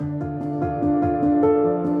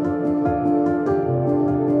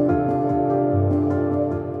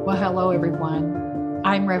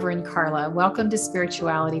I'm Reverend Carla. Welcome to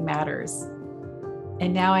Spirituality Matters.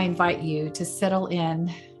 And now I invite you to settle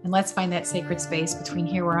in and let's find that sacred space between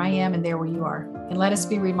here where I am and there where you are. And let us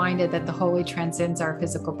be reminded that the holy transcends our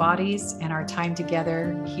physical bodies, and our time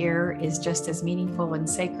together here is just as meaningful and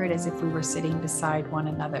sacred as if we were sitting beside one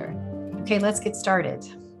another. Okay, let's get started.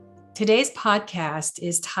 Today's podcast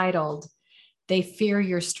is titled, They Fear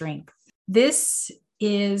Your Strength. This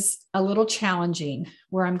is a little challenging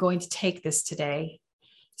where I'm going to take this today.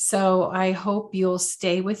 So I hope you'll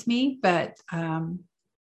stay with me, but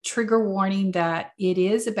trigger warning that it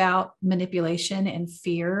is about manipulation and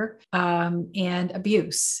fear and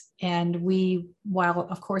abuse. And while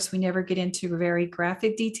of course we never get into very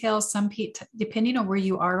graphic details, depending on where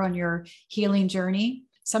you are on your healing journey,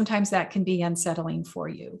 sometimes that can be unsettling for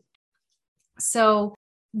you. So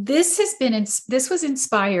this was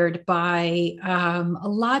inspired by a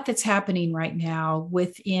lot that's happening right now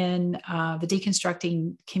within the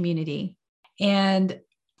deconstructing community, and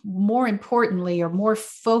more importantly, or more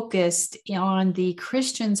focused on the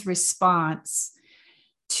Christians' response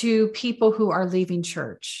to people who are leaving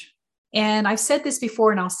church. And I've said this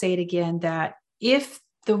before, and I'll say it again, that if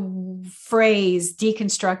the phrase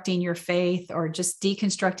deconstructing your faith or just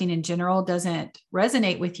deconstructing in general doesn't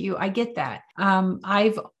resonate with you, I get that.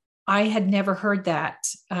 I had never heard that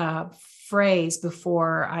phrase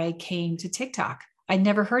before I came to TikTok. I'd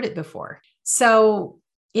never heard it before. So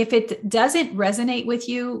if it doesn't resonate with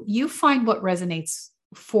you, you find what resonates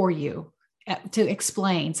for you to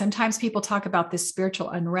explain. Sometimes people talk about this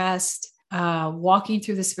spiritual unrest, walking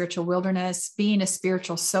through the spiritual wilderness, being a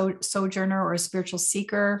spiritual sojourner or a spiritual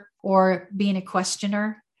seeker, or being a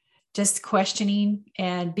questioner. Just questioning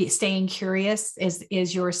and staying curious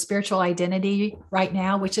is your spiritual identity right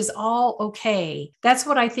now, which is all okay. That's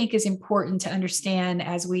what I think is important to understand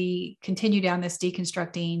as we continue down this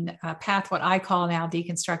deconstructing path, what I call now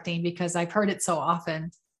deconstructing, because I've heard it so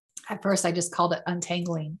often. At first, I just called it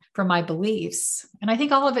untangling from my beliefs. And I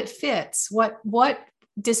think all of it fits. What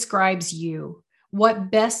describes you, what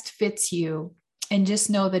best fits you, and just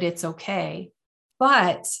know that it's okay.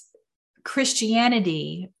 But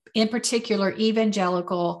Christianity, in particular,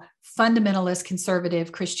 evangelical, fundamentalist,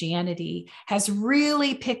 conservative Christianity, has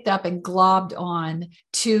really picked up and globbed on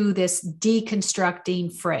to this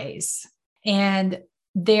deconstructing phrase. And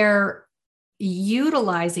they're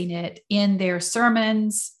utilizing it in their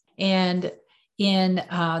sermons and in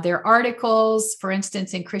their articles. For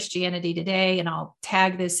instance, in Christianity Today, and I'll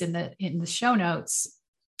tag this in the show notes,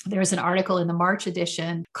 there's an article in the March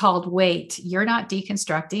edition called "Wait, You're Not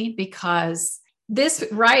Deconstructing," because this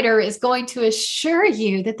writer is going to assure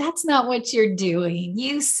you that that's not what you're doing.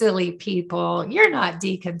 You silly people, you're not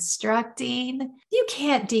deconstructing. You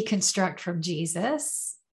can't deconstruct from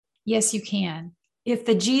Jesus. Yes, you can. If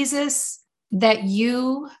the Jesus that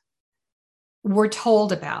you were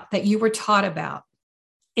told about, that you were taught about,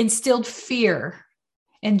 instilled fear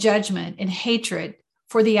and judgment and hatred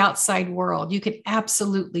for the outside world, you can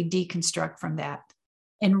absolutely deconstruct from that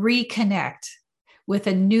and reconnect with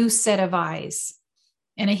a new set of eyes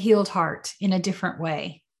and a healed heart in a different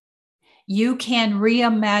way. You can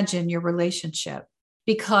reimagine your relationship,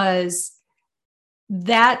 because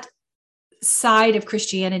that side of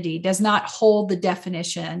Christianity does not hold the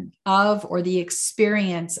definition of or the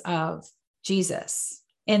experience of Jesus.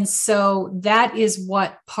 And so that is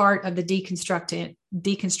what part of the deconstruction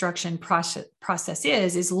process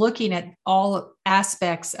is looking at all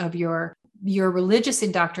aspects of your religious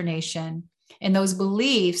indoctrination and those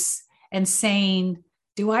beliefs and saying,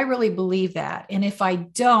 do I really believe that? And if I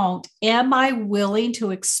don't, am I willing to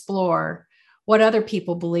explore what other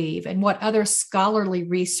people believe and what other scholarly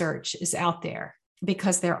research is out there?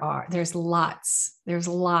 Because there's lots.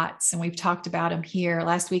 And we've talked about them here.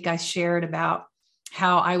 Last week, I shared about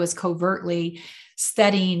how I was covertly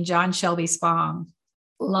studying John Shelby Spong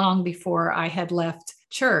long before I had left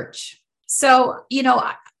church. So,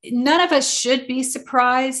 none of us should be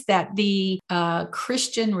surprised that the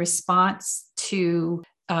Christian response to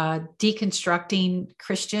deconstructing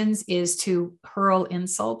Christians is to hurl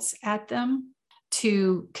insults at them,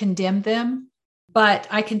 to condemn them. But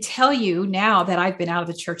I can tell you now that I've been out of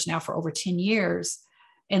the church now for over 10 years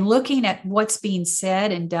and looking at what's being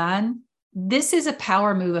said and done, this is a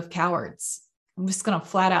power move of cowards. I'm just going to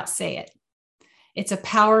flat out say it. It's a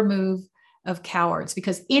power move of cowards,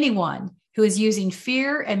 because anyone who is using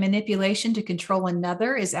fear and manipulation to control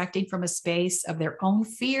another is acting from a space of their own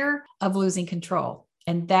fear of losing control.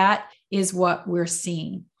 And that is what we're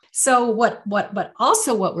seeing. So but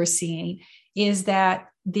also what we're seeing is that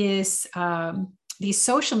these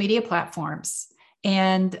social media platforms,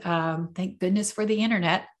 and thank goodness for the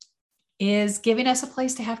internet, is giving us a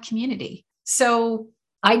place to have community. So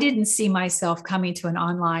I didn't see myself coming to an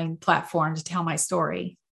online platform to tell my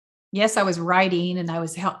story. Yes, I was writing and I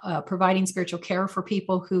was providing spiritual care for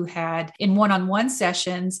people who had in one-on-one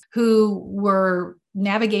sessions who were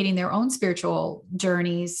navigating their own spiritual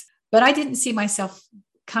journeys. But I didn't see myself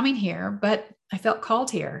coming here, but I felt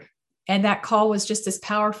called here. And that call was just as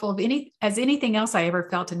powerful as anything else I ever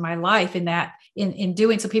felt in my life, in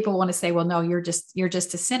doing. So people want to say, well, no, you're just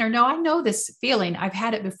a sinner. No, I know this feeling. I've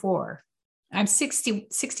had it before. I'm 60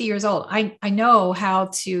 years old. I know how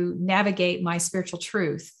to navigate my spiritual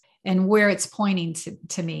truth and where it's pointing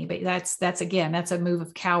to me. But that's a move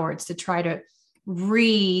of cowards to try to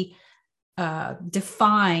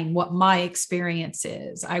define what my experience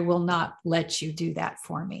is. I will not let you do that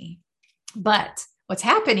for me. But what's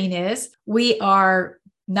happening is we are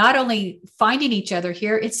not only finding each other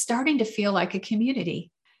here, it's starting to feel like a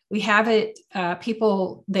community. We have it,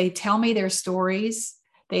 people, they tell me their stories.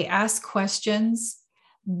 They ask questions.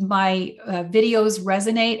 My videos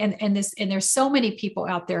resonate, and there's so many people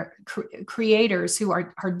out there, creators who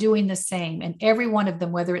are doing the same. And every one of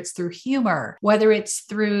them, whether it's through humor, whether it's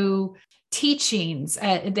through teachings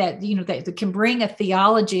that can bring a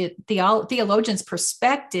theologian's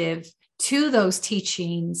perspective to those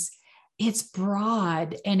teachings, it's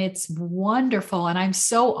broad and it's wonderful. And I'm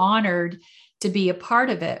so honored to be a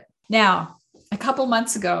part of it. Now, a couple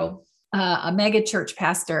months ago, a mega church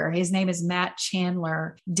pastor, his name is Matt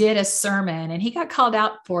Chandler, did a sermon, and he got called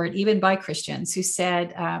out for it even by Christians who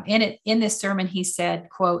said, in this sermon, he said,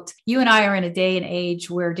 quote, "You and I are in a day and age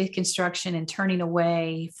where deconstruction and turning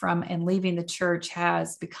away from and leaving the church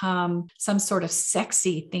has become some sort of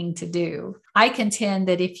sexy thing to do. I contend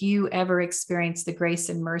that if you ever experience the grace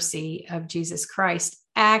and mercy of Jesus Christ,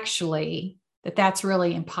 actually, that's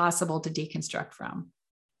really impossible to deconstruct from."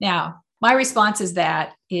 Now, my response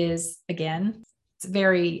is again, it's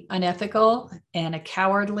very unethical and a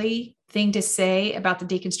cowardly thing to say about the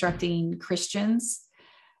deconstructing Christians.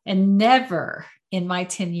 And never in my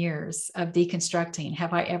 10 years of deconstructing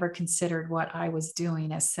have I ever considered what I was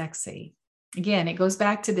doing as sexy. Again, it goes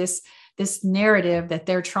back to this narrative that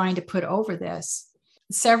they're trying to put over this.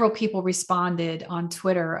 Several people responded on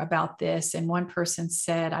Twitter about this. And one person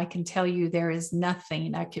said, "I can tell you there is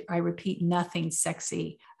nothing, I repeat, nothing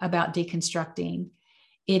sexy about deconstructing.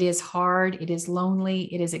 It is hard, it is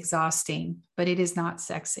lonely, it is exhausting, but it is not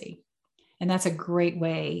sexy." And that's a great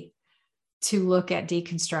way to look at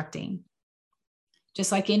deconstructing.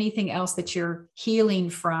 Just like anything else that you're healing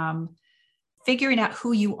from, figuring out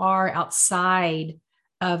who you are outside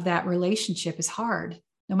of that relationship is hard.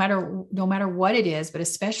 No matter what it is, but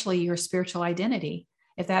especially your spiritual identity,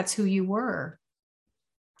 if that's who you were.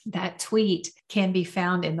 That tweet can be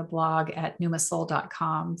found in the blog at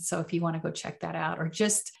pneumasoul.com. So if you want to go check that out, or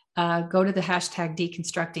just go to the hashtag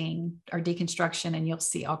deconstructing or deconstruction, and you'll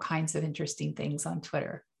see all kinds of interesting things on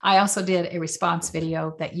Twitter. I also did a response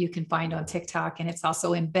video that you can find on TikTok, and it's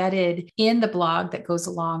also embedded in the blog that goes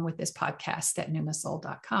along with this podcast at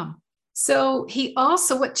pneumasoul.com. So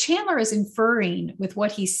what Chandler is inferring with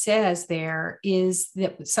what he says there is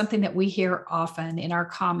that something that we hear often in our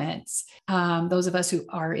comments, those of us who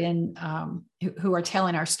are who are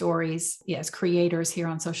telling our stories as creators here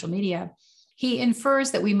on social media. He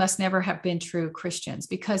infers that we must never have been true Christians,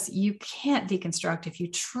 because you can't deconstruct if you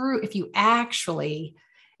actually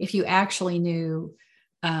knew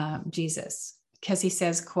Jesus, because he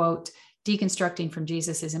says, quote, "Deconstructing from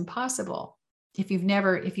Jesus is impossible. If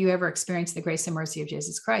you ever experienced the grace and mercy of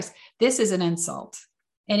Jesus Christ." This is an insult.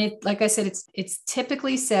 And like I said, it's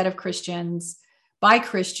typically said of Christians by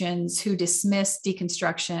Christians who dismiss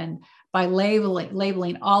deconstruction by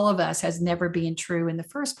labeling all of us as never being true in the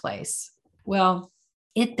first place. Well,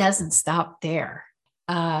 it doesn't stop there.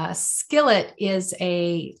 Skillet is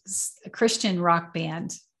a Christian rock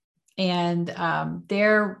band. And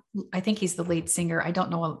I think he's the lead singer. I don't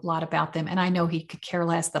know a lot about them. And I know he could care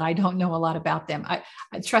less that I don't know a lot about them. I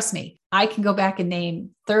trust me, I can go back and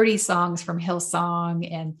name 30 songs from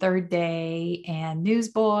Hillsong and Third Day and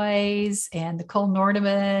Newsboys and Nicole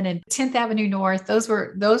Nordeman and 10th Avenue North. Those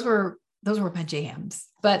were my jams.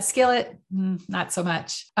 But Skillet, not so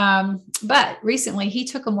much. But recently he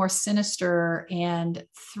took a more sinister and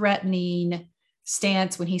threatening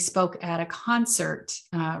stance when he spoke at a concert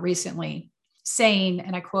recently, saying,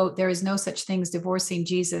 and I quote, "There is no such thing as divorcing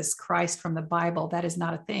Jesus Christ from the Bible. That is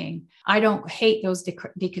not a thing. I don't hate those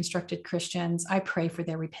deconstructed Christians. I pray for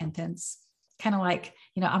their repentance." Kind of like,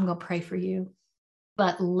 I'm going to pray for you.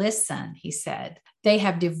 But listen, he said, they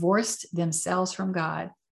have divorced themselves from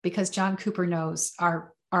God, because John Cooper knows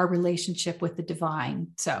our our relationship with the divine.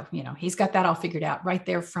 So, he's got that all figured out right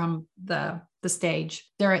there from the stage.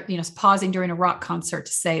 They're, pausing during a rock concert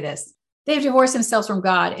to say this. They have divorced themselves from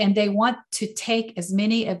God, and they want to take as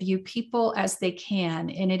many of you people as they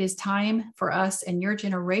can. And it is time for us and your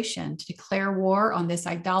generation to declare war on this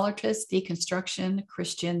idolatrous deconstruction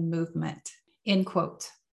Christian movement. End quote.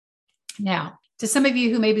 Now, to some of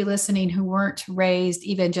you who may be listening who weren't raised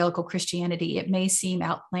evangelical Christianity, it may seem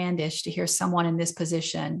outlandish to hear someone in this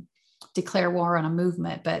position declare war on a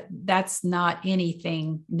movement, but that's not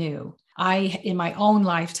anything new. In my own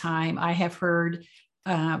lifetime, I have heard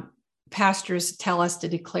pastors tell us to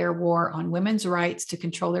declare war on women's rights to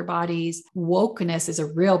control their bodies. Wokeness is a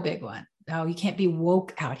real big one. Oh, you can't be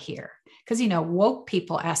woke out here. Because, woke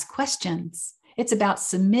people ask questions. It's about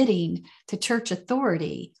submitting to church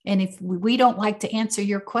authority. And if we don't like to answer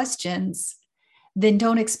your questions, then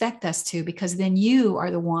don't expect us to, because then you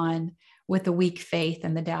are the one with the weak faith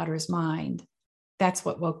and the doubter's mind. That's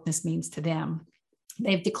what wokeness means to them.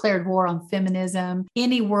 They've declared war on feminism,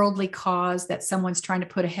 any worldly cause that someone's trying to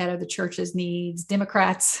put ahead of the church's needs,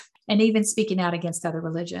 Democrats, and even speaking out against other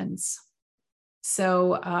religions.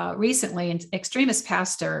 So recently, an extremist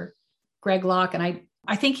pastor, Greg Locke, and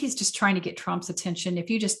I think he's just trying to get Trump's attention. If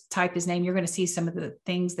you just type his name, you're going to see some of the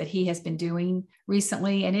things that he has been doing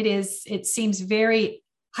recently. And it seems very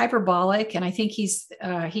hyperbolic. And I think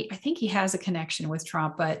I think he has a connection with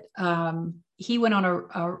Trump, but he went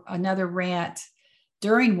on another rant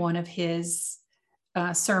during one of his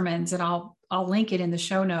sermons, and I'll link it in the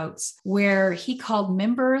show notes, where he called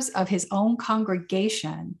members of his own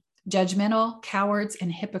congregation judgmental, cowards,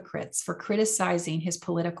 and hypocrites for criticizing his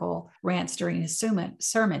political rants during his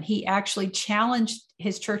sermon. He actually challenged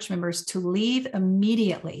his church members to leave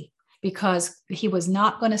immediately because he was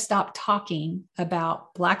not going to stop talking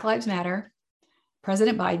about Black Lives Matter,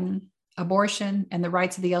 President Biden, abortion, and the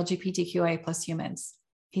rights of the LGBTQIA plus humans.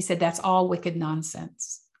 He said, that's all wicked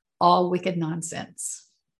nonsense, all wicked nonsense.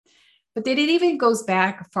 But it even goes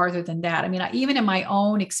back farther than that. I mean, even in my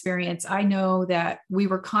own experience, I know that we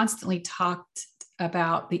were constantly talked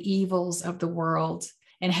about the evils of the world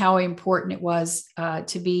and how important it was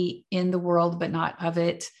to be in the world, but not of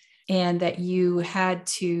it. And that you had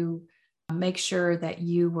to make sure that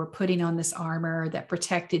you were putting on this armor that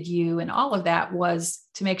protected you. And all of that was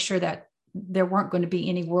to make sure that there weren't going to be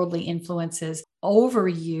any worldly influences over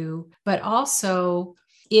you, but also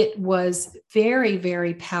it was very,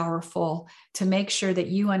 very powerful to make sure that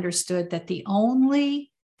you understood that the only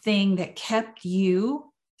thing that kept you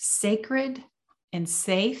sacred and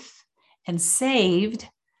safe and saved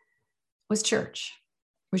was church,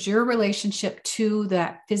 was your relationship to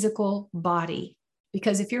that physical body.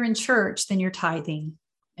 Because if you're in church, then you're tithing,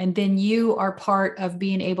 and then you are part of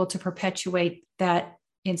being able to perpetuate that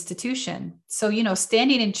institution. So,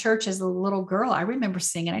 standing in church as a little girl, I remember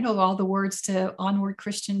singing, I know all the words to Onward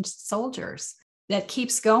Christian Soldiers. That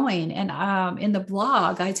keeps going. And in the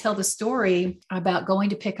blog, I tell the story about going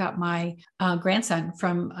to pick up my grandson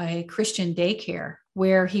from a Christian daycare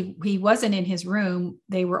where he wasn't in his room.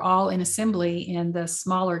 They were all in assembly in the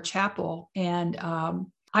smaller chapel. And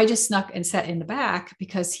I just snuck and sat in the back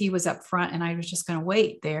because he was up front, and I was just going to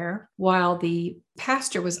wait there while the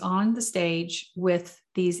pastor was on the stage with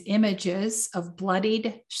these images of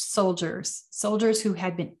bloodied soldiers who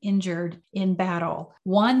had been injured in battle.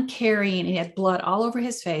 One carrying, he had blood all over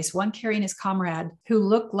his face, one carrying his comrade who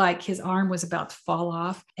looked like his arm was about to fall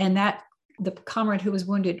off. And the comrade who was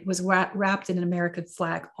wounded was wrapped in an American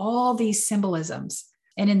flag, all these symbolisms.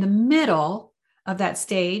 And in the middle of that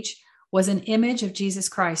stage was an image of Jesus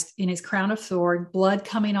Christ in his crown of thorn, blood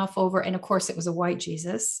coming off over. And of course, it was a white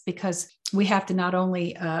Jesus, because we have to not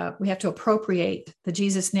only, we have to appropriate the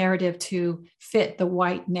Jesus narrative to fit the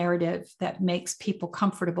white narrative that makes people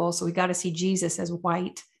comfortable. So we got to see Jesus as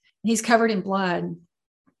white. He's covered in blood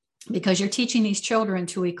because you're teaching these children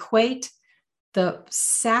to equate the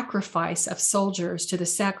sacrifice of soldiers to the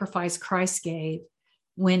sacrifice Christ gave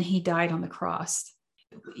when he died on the cross.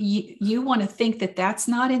 You want to think that that's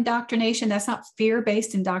not indoctrination. That's not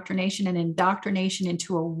fear-based indoctrination and indoctrination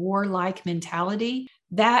into a warlike mentality.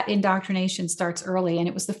 That indoctrination starts early. And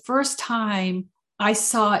it was the first time I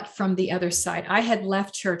saw it from the other side. I had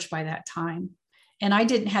left church by that time, and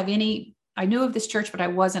I knew of this church, but I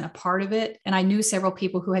wasn't a part of it. And I knew several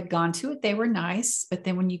people who had gone to it. They were nice. But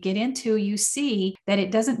then when you get into, you see that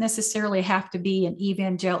it doesn't necessarily have to be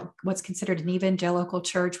what's considered an evangelical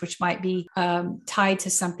church, which might be tied to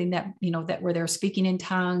something that where they're speaking in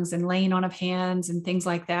tongues and laying on of hands and things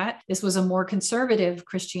like that. This was a more conservative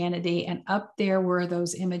Christianity. And up there were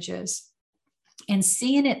those images. And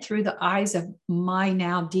seeing it through the eyes of my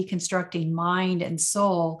now deconstructing mind and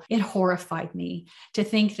soul, it horrified me to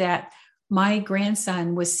think that my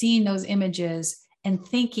grandson was seeing those images and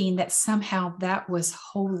thinking that somehow that was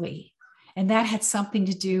holy. And that had something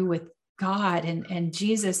to do with God and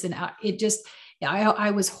Jesus. And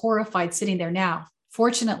I was horrified sitting there. Now,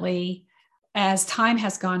 fortunately, as time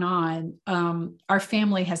has gone on, our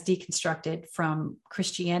family has deconstructed from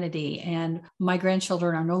Christianity, and my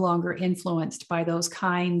grandchildren are no longer influenced by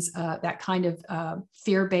that kind of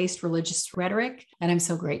fear-based religious rhetoric. And I'm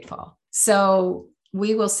so grateful. So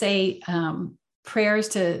we will say prayers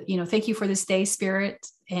to, thank you for this day, Spirit,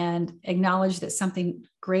 and acknowledge that something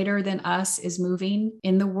greater than us is moving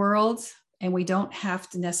in the world. And we don't have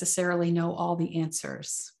to necessarily know all the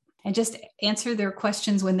answers, and just answer their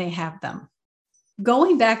questions when they have them.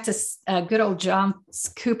 Going back to good old John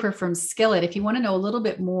Cooper from Skillet, if you want to know a little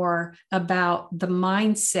bit more about the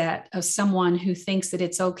mindset of someone who thinks that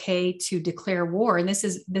it's okay to declare war, and this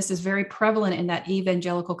is very prevalent in that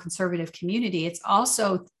evangelical conservative community. It's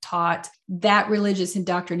also taught that religious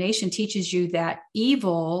indoctrination teaches you that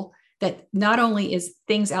evil, that not only is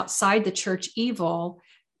things outside the church evil,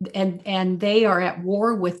 and they are at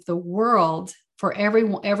war with the world. For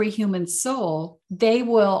every human soul, they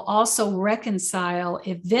will also reconcile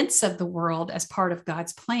events of the world as part of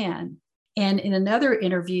God's plan. And in another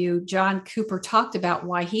interview, John Cooper talked about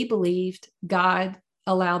why he believed God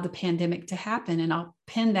allowed the pandemic to happen. And I'll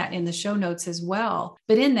pin that in the show notes as well.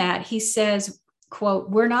 But in that, he says, quote,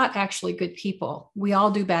 "We're not actually good people. We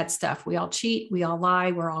all do bad stuff. We all cheat. We all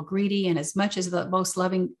lie. We're all greedy. And as much as the most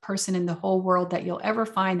loving person in the whole world that you'll ever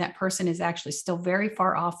find, that person is actually still very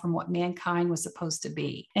far off from what mankind was supposed to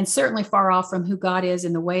be. And certainly far off from who God is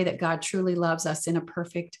in the way that God truly loves us in a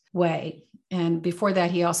perfect way." And before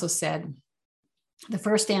that, he also said, the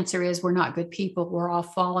first answer is we're not good people. We're all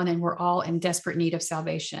fallen, and we're all in desperate need of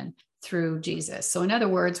salvation through Jesus. So in other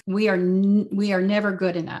words, we are never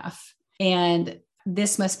good enough. And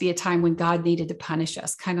this must be a time when God needed to punish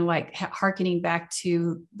us, kind of like hearkening back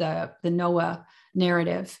to the Noah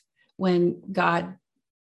narrative, when God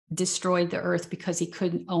destroyed the earth because he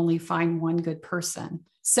couldn't only find one good person.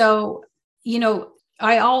 So,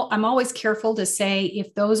 I'm always careful to say,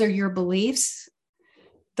 if those are your beliefs,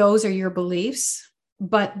 those are your beliefs.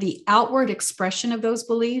 But the outward expression of those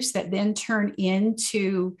beliefs that then turn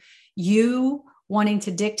into you wanting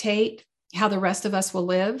to dictate how the rest of us will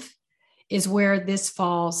live is where this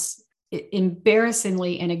falls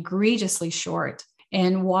embarrassingly and egregiously short,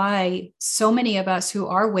 and why so many of us who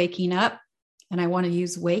are waking up, and I want to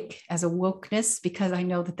use wake as a wokeness because I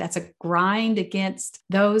know that that's a grind against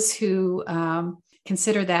those who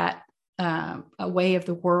consider that a way of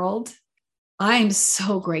the world. I'm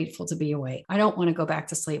so grateful to be awake. I don't want to go back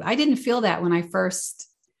to sleep. I didn't feel that when I first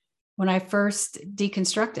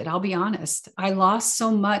deconstructed. I'll be honest. I lost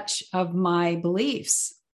so much of my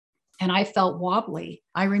beliefs, and I felt wobbly.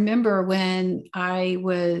 I remember when I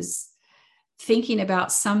was thinking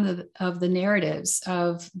about some of the narratives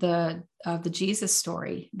of the Jesus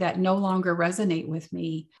story that no longer resonate with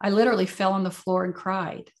me, I literally fell on the floor and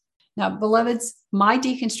cried. Now, beloveds, my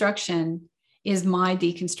deconstruction is my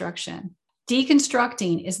deconstruction.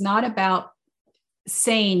 Deconstructing is not about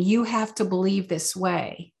saying you have to believe this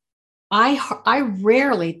way. I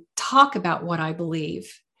rarely talk about what I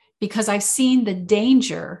believe because I've seen the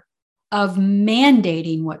danger of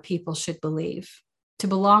mandating what people should believe to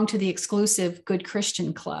belong to the exclusive good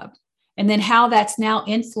Christian club. And then how that's now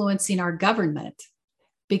influencing our government,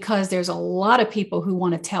 because there's a lot of people who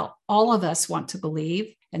want to tell all of us what to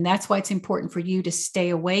believe. And that's why it's important for you to stay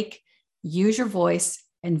awake, use your voice,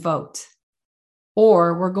 and vote.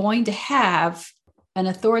 Or we're going to have an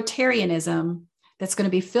authoritarianism that's going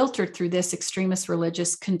to be filtered through this extremist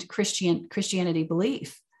religious Christianity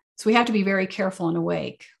belief. So we have to be very careful and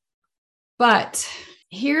awake. But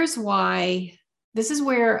here's why. This is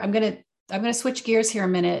where I'm going to switch gears here a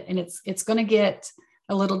minute, and it's going to get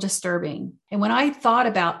a little disturbing. And when I thought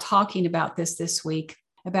about talking about this week,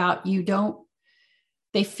 about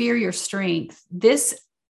they fear your strength, this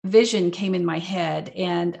vision came in my head,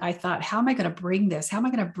 and I thought, how am I going to bring this? How am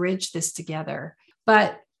I going to bridge this together?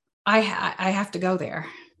 But I have to go there.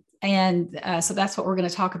 And so that's what we're going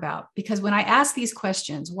to talk about. Because when I ask these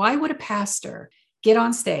questions, why would a pastor get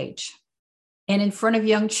on stage and in front of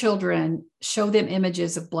young children show them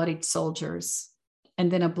images of bloodied soldiers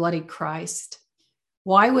and then a bloodied Christ?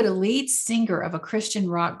 Why would a lead singer of a Christian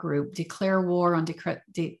rock group declare war on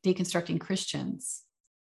deconstructing Christians?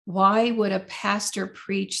 Why would a pastor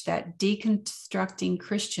preach that deconstructing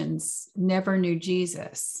Christians never knew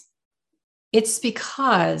Jesus? It's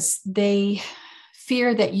because they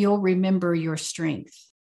fear that you'll remember your strength.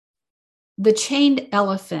 The chained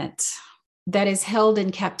elephant that is held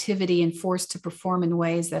in captivity and forced to perform in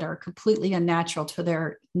ways that are completely unnatural to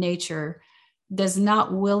their nature does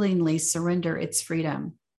not willingly surrender its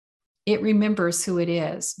freedom. It remembers who it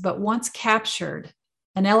is, but once captured,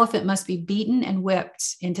 an elephant must be beaten and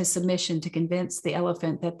whipped into submission to convince the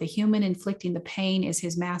elephant that the human inflicting the pain is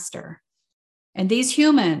his master. And these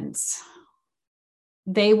humans,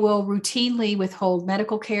 they will routinely withhold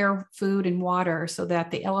medical care, food, and water so that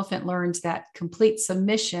the elephant learns that complete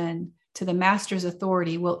submission to the master's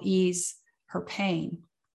authority will ease her pain.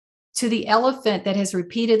 To the elephant that has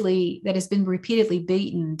been repeatedly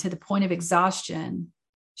beaten to the point of exhaustion,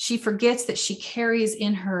 she forgets that she carries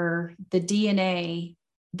in her the DNA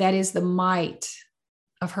that is the might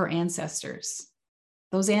of her ancestors.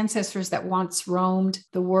 Those ancestors that once roamed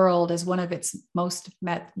the world as one of its most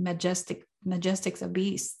majestic of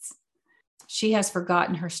beasts. She has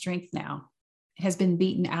forgotten her strength now. It has been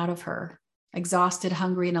beaten out of her, exhausted,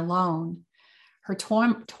 hungry, and alone. Her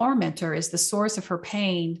tormentor is the source of her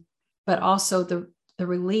pain, but also the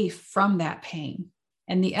relief from that pain.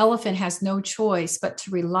 And the elephant has no choice but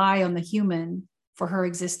to rely on the human for her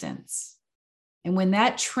existence. And when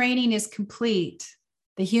that training is complete,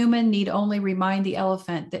 the human need only remind the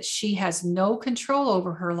elephant that she has no control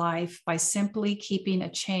over her life by simply keeping a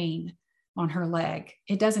chain on her leg.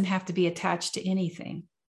 It doesn't have to be attached to anything,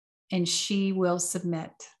 and she will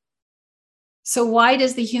submit. So why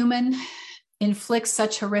does the human inflict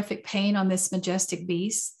such horrific pain on this majestic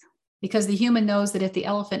beast? Because the human knows that if the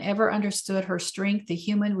elephant ever understood her strength, the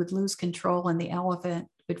human would lose control and the elephant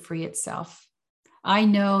would free itself. I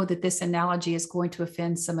know that this analogy is going to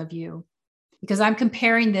offend some of you because I'm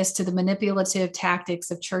comparing this to the manipulative tactics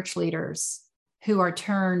of church leaders who are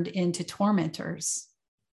turned into tormentors.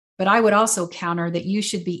 But I would also counter that you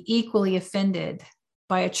should be equally offended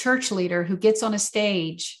by a church leader who gets on a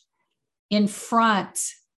stage in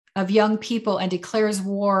front of young people and declares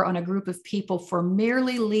war on a group of people for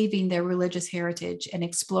merely leaving their religious heritage and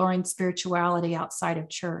exploring spirituality outside of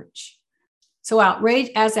church. So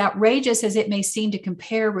as outrageous as it may seem to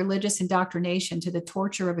compare religious indoctrination to the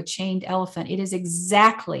torture of a chained elephant, it is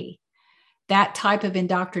exactly that type of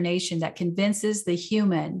indoctrination that convinces the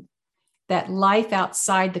human that life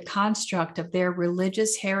outside the construct of their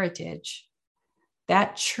religious heritage,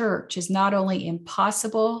 that church is not only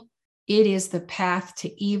impossible, it is the path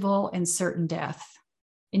to evil and certain death.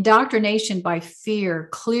 Indoctrination by fear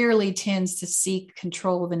clearly tends to seek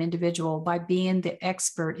control of an individual by being the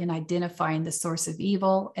expert in identifying the source of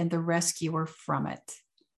evil and the rescuer from it.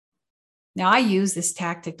 Now, I use this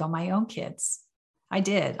tactic on my own kids. I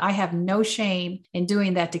did. I have no shame in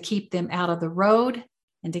doing that to keep them out of the road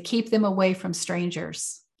and to keep them away from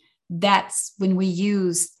strangers. That's when we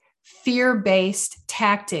use fear-based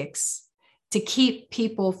tactics to keep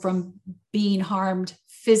people from being harmed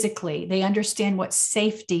physically. They understand what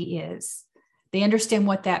safety is. They understand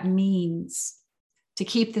what that means to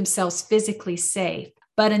keep themselves physically safe.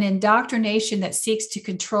 But an indoctrination that seeks to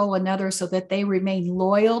control another so that they remain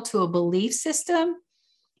loyal to a belief system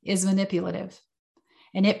is manipulative.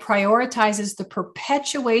 And it prioritizes the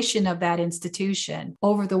perpetuation of that institution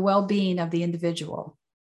over the well-being of the individual.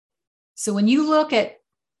 So when you look at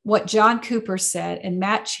what John Cooper said and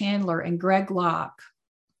Matt Chandler and Greg Locke,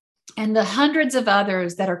 and the hundreds of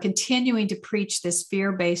others that are continuing to preach this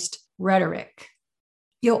fear-based rhetoric,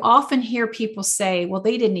 you'll often hear people say, well,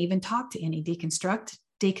 they didn't even talk to any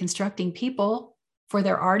deconstructing people for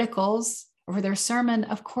their articles or for their sermon.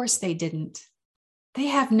 Of course they didn't. They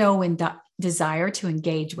have no desire to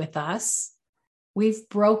engage with us. We've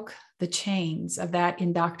broke the chains of that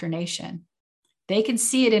indoctrination. They can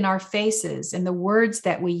see it in our faces and the words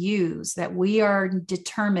that we use, that we are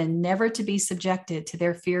determined never to be subjected to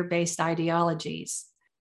their fear-based ideologies,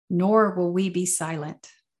 nor will we be silent.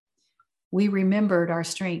 We remembered our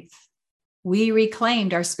strength. We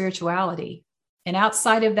reclaimed our spirituality. And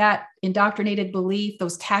outside of that indoctrinated belief,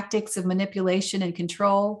 those tactics of manipulation and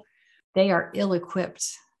control, they are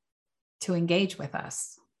ill-equipped to engage with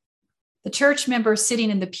us. The church members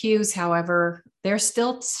sitting in the pews, however, they're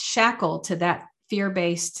still shackled to that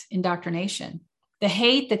fear-based indoctrination. The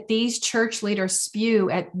hate that these church leaders spew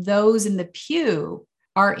at those in the pew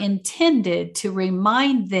are intended to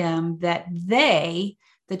remind them that they,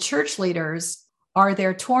 the church leaders, are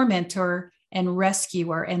their tormentor and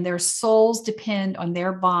rescuer, and their souls depend on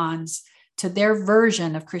their bonds to their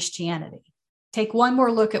version of Christianity. Take one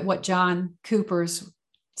more look at what John Cooper's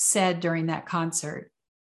said during that concert.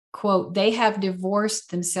 Quote, they have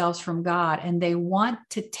divorced themselves from God and they want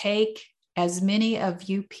to take as many of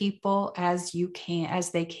you people as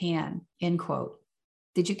they can, end quote.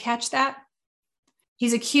 Did you catch that?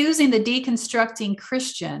 He's accusing the deconstructing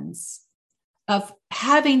Christians of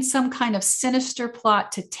having some kind of sinister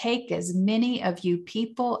plot to take as many of you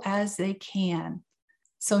people as they can.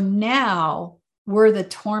 So now we're the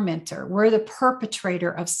tormentor. We're the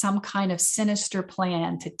perpetrator of some kind of sinister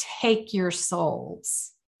plan to take your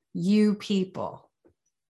souls. You people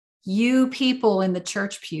in the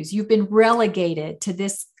church pews, you've been relegated to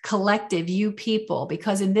this collective, you people,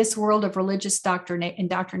 because in this world of religious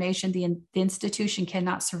indoctrination, the institution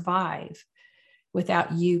cannot survive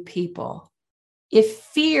without you people. If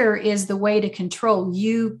fear is the way to control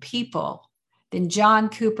you people, then John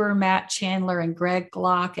Cooper, Matt Chandler, and Greg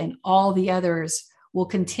Locke, and all the others will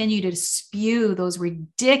continue to spew those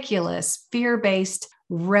ridiculous fear-based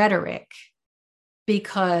rhetoric,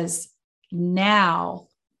 because now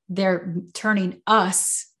they're turning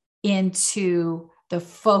us into the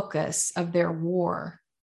focus of their war.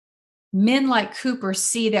 Men like Cooper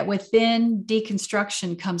see that within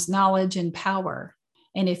deconstruction comes knowledge and power.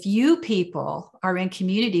 And if you people are in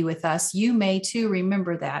community with us, you may too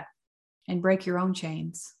remember that and break your own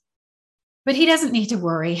chains. But he doesn't need to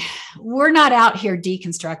worry. We're not out here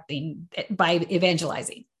deconstructing by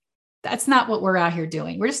evangelizing. That's not what we're out here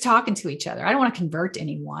doing. We're just talking to each other. I don't want to convert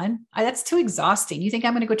anyone. That's too exhausting. You think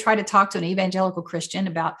I'm going to go try to talk to an evangelical Christian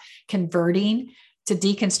about converting to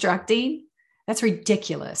deconstructing? That's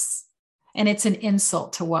ridiculous. And it's an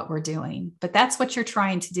insult to what we're doing. But that's what you're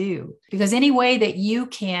trying to do. Because any way that you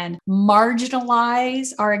can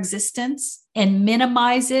marginalize our existence and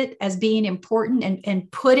minimize it as being important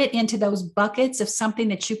and put it into those buckets of something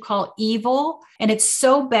that you call evil, and it's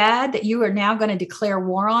so bad that you are now going to declare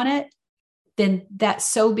war on it, then that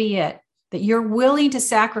so be it. That you're willing to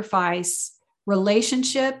sacrifice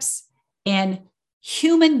relationships and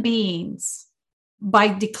human beings by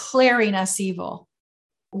declaring us evil,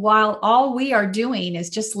 while all we are doing is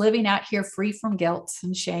just living out here free from guilt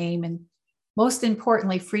and shame, and most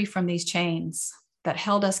importantly, free from these chains that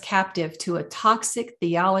held us captive to a toxic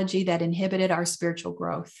theology that inhibited our spiritual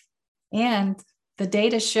growth. And the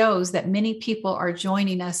data shows that many people are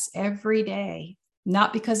joining us every day,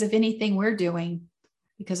 not because of anything we're doing,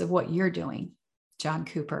 because of what you're doing. John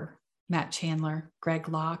Cooper, Matt Chandler, Greg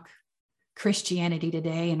Locke, Christianity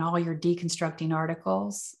Today, and all your deconstructing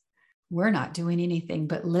articles. We're not doing anything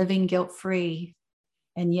but living guilt-free.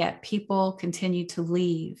 And yet people continue to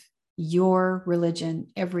leave your religion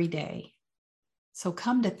every day. So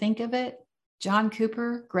come to think of it, John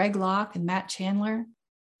Cooper, Greg Locke, and Matt Chandler,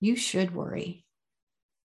 you should worry.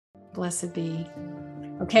 Blessed be.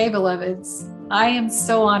 Okay, beloveds, I am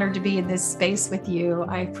so honored to be in this space with you.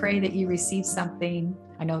 I pray that you receive something.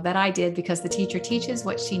 I know that I did, because the teacher teaches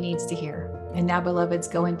what she needs to hear. And now, beloveds,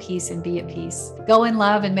 go in peace and be at peace. Go in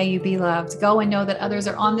love and may you be loved. Go and know that others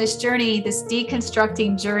are on this journey, this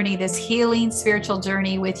deconstructing journey, this healing spiritual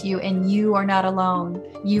journey with you, and you are not alone.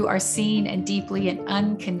 You are seen and deeply and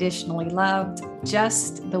unconditionally loved,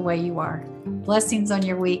 just the way you are. Blessings on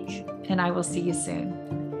your week, and I will see you soon.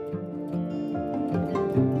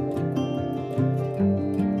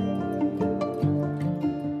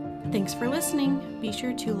 Thanks for listening. Be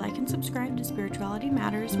sure to like and subscribe to Spirituality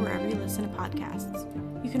Matters wherever you listen to podcasts.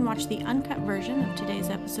 You can watch the uncut version of today's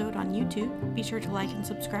episode on YouTube. Be sure to like and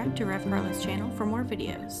subscribe to Rev Carla's channel for more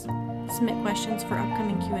videos. Submit questions for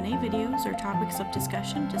upcoming Q&A videos or topics of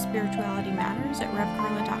discussion to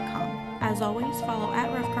spiritualitymatters@revcarla.com. As always, follow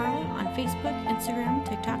 @RevCarla on Facebook, Instagram,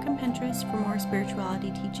 TikTok, and Pinterest for more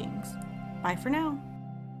spirituality teachings. Bye for now.